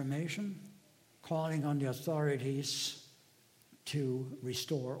the Reformation, calling on the authorities to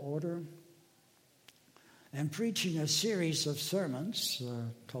restore order, and preaching a series of sermons,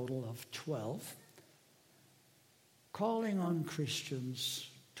 a total of 12, calling on Christians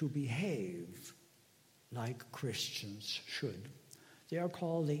to behave like Christians should. They are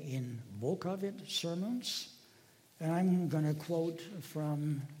called the In Voc of It sermons, and I'm going to quote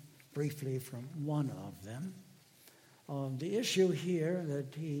briefly from one of them. The issue here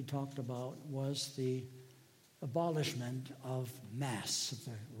that he talked about was the abolishment of Mass, of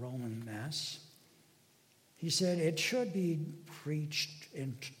the Roman Mass. He said it should be preached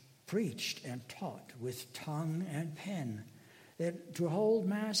and taught with tongue and pen, that to hold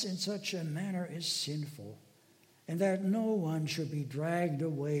Mass in such a manner is sinful, and that no one should be dragged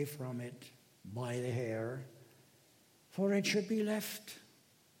away from it by the hair, for it should be left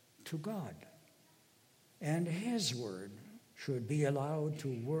to God, and His word should be allowed to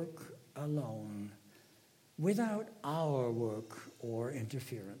work alone, without our work or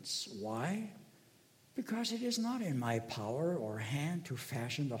interference. Why? Because it is not in my power or hand to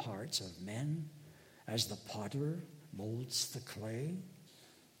fashion the hearts of men as the potter molds the clay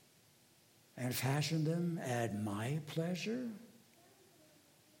and fashion them at my pleasure.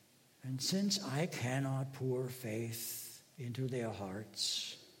 And since I cannot pour faith into their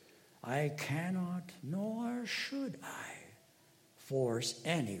hearts, I cannot, nor should I, force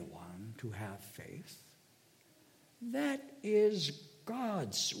anyone to have faith. That is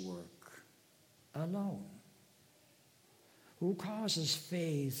God's work alone, who causes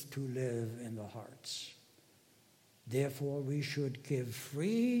faith to live in the hearts. Therefore, we should give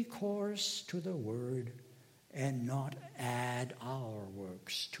free course to the word and not add our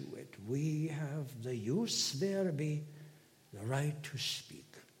works to it. We have the jus verbi, the right to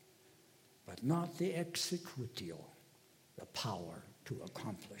speak, but not the executio, the power to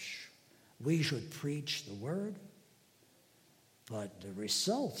accomplish. We should preach the word, but the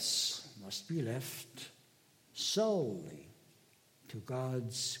results must be left solely to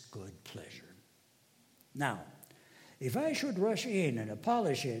God's good pleasure. Now, if I should rush in and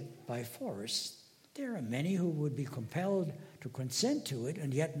abolish it by force, there are many who would be compelled to consent to it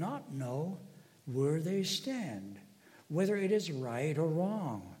and yet not know where they stand, whether it is right or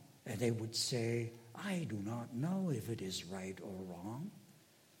wrong. And they would say, I do not know if it is right or wrong.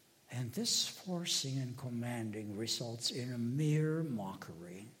 And this forcing and commanding results in a mere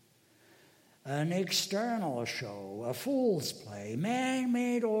mockery, an external show, a fool's play,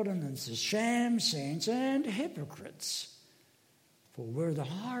 man-made ordinances, sham saints, and hypocrites. For where the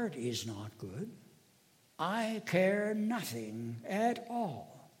heart is not good, I care nothing at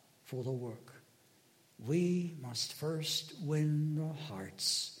all for the work. We must first win the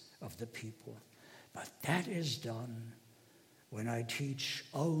hearts of the people, but that is done when I teach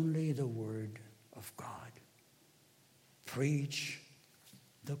only the word of God. Preach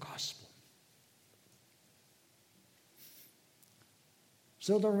the gospel.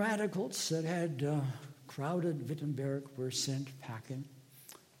 So the radicals that had crowded Wittenberg were sent packing.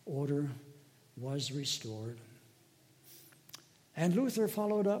 Order was restored. And Luther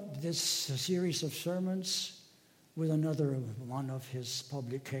followed up this series of sermons with another one of his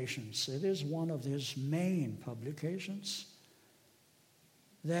publications. It is one of his main publications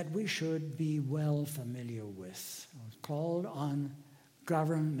that we should be well familiar with, called On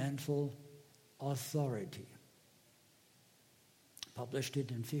Governmental Authority. Published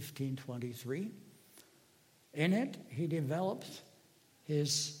it in 1523. In it, he developed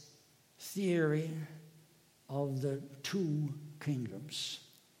his theory of the two kingdoms.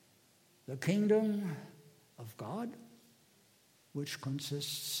 The kingdom of God, which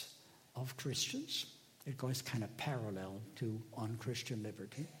consists of Christians. It goes kind of parallel to On Christian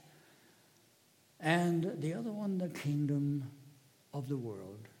Liberty. And the other one, the kingdom of the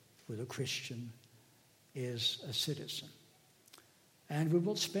world, where the Christian is a citizen. And we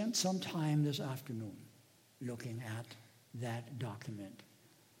will spend some time this afternoon looking at that document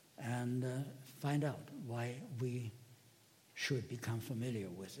and find out why we should become familiar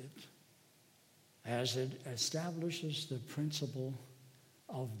with it, as it establishes the principle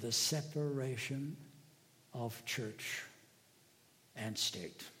of the separation of church and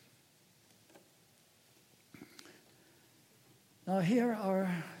state. Now, here are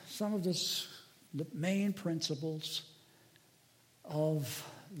some of the main principles of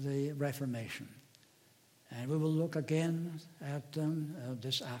the Reformation. And we will look again at them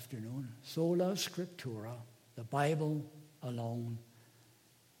this afternoon. Sola Scriptura, the Bible alone,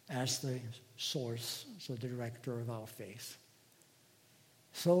 as the source, so the director of our faith.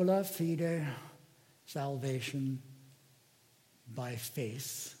 Sola fide, salvation by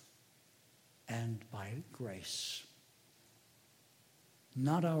faith and by grace.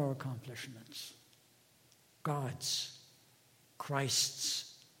 Not our accomplishments. God's,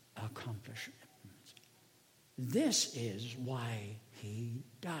 Christ's accomplishments. This is why he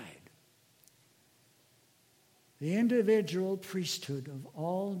died. The individual priesthood of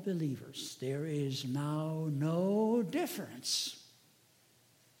all believers, there is now no difference.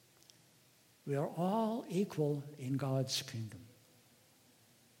 We are all equal in God's kingdom.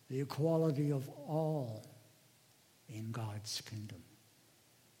 The equality of all in God's kingdom.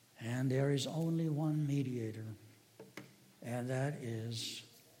 And there is only one mediator, and that is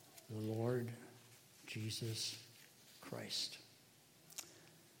the Lord Jesus Christ.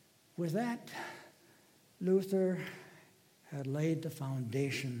 With that, Luther had laid the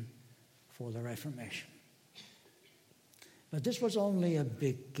foundation for the Reformation. But this was only a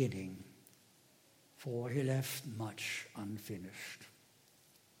beginning, for he left much unfinished.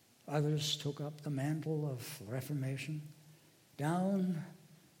 Others took up the mantle of Reformation down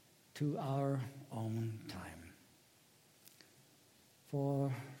to our own time.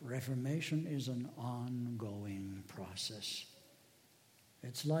 For Reformation is an ongoing process.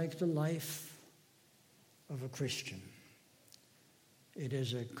 It's like the life of a Christian. It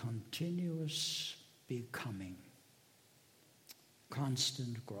is a continuous becoming,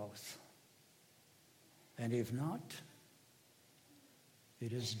 constant growth. And if not,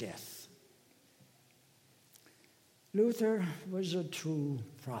 it is death. Luther was a true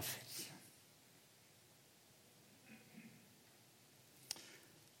prophet.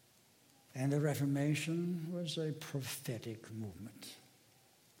 And the Reformation was a prophetic movement.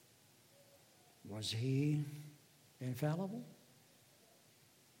 Was he infallible?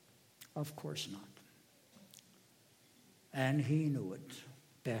 Of course not. And he knew it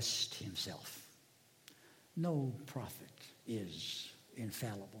best himself. No prophet is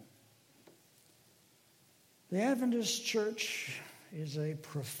infallible. The Adventist Church is a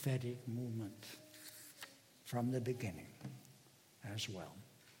prophetic movement from the beginning as well.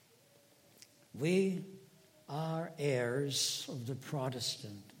 We are heirs of the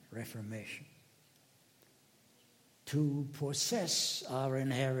Protestant Reformation. To possess our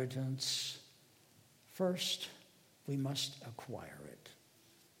inheritance, first we must acquire it.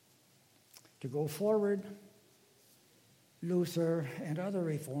 To go forward, Luther and other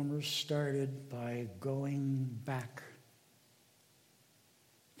reformers started by going back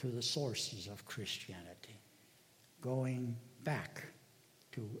to the sources of Christianity, going back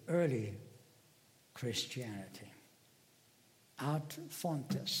to early Christianity. Ad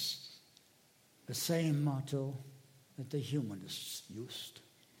fontes, the same motto that the humanists used.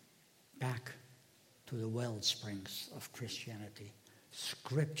 Back to the wellsprings of Christianity.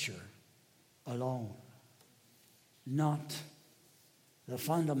 Scripture alone. Not the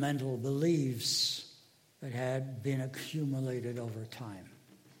fundamental beliefs that had been accumulated over time.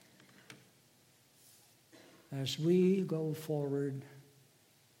 As we go forward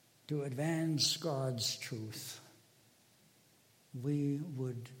to advance God's truth, we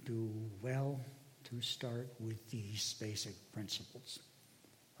would do well to start with these basic principles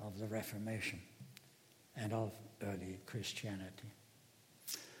of the Reformation and of early Christianity.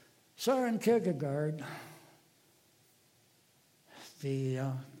 Søren Kierkegaard, the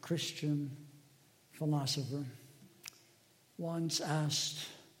Christian philosopher, once asked,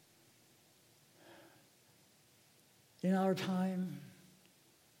 in our time,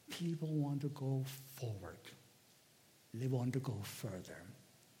 people want to go forward. They want to go further.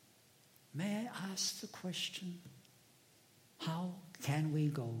 May I ask the question, how can we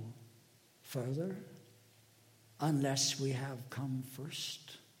go further unless we have come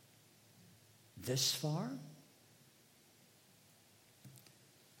first this far?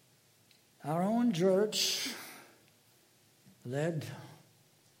 Our own church, led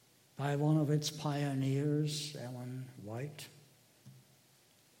by one of its pioneers, Ellen White,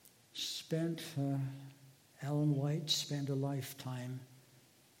 spent a lifetime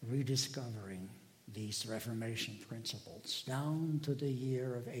rediscovering these Reformation principles down to the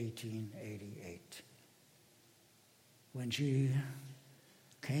year of 1888, when she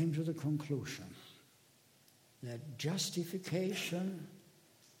came to the conclusion that justification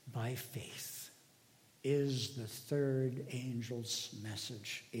by faith is the third angel's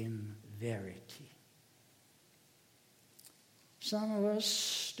message in verity. Some of us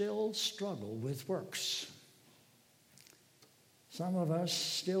still struggle with works. Some of us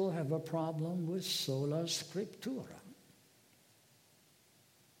still have a problem with sola scriptura.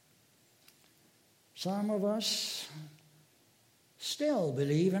 Some of us still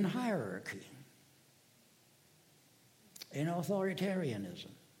believe in hierarchy, in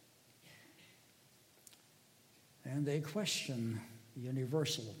authoritarianism. And they question the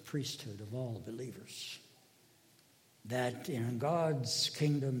universal priesthood of all believers. that in God's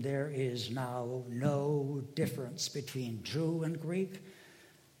kingdom there is now no difference between Jew and Greek,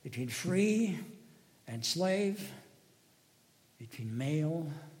 between free and slave, between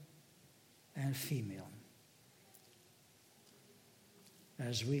male and female.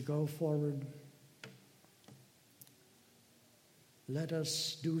 As we go forward, let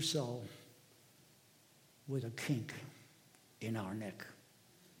us do so with a kink in our neck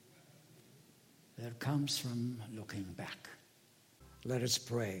that comes from looking back. Let us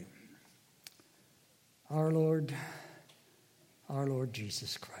pray. Our Lord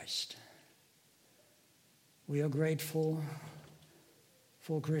Jesus Christ, we are grateful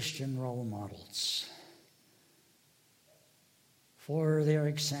for Christian role models, for their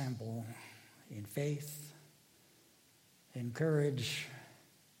example in faith, in courage,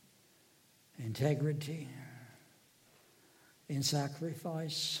 integrity, in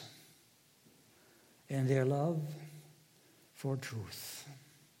sacrifice, in their love for truth,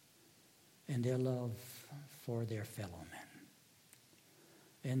 in their love for their fellow men,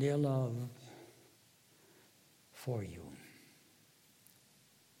 in their love for you,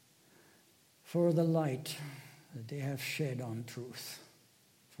 for the light that they have shed on truth,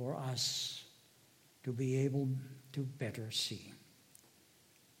 for us to be able to better see,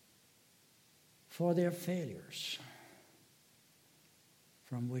 for their failures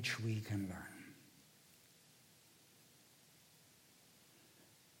from which we can learn.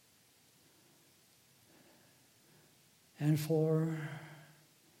 And for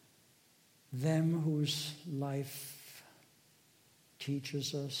them whose life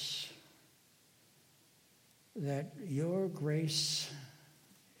teaches us that your grace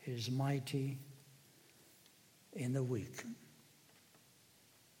is mighty in the weak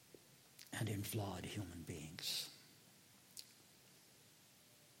and in flawed human beings.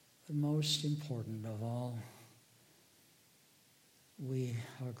 But most important of all, we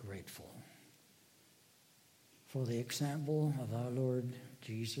are grateful for the example of our Lord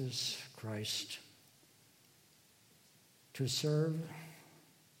Jesus Christ to serve,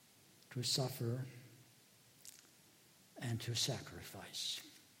 to suffer, and to sacrifice.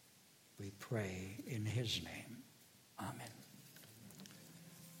 We pray in his name. Amen.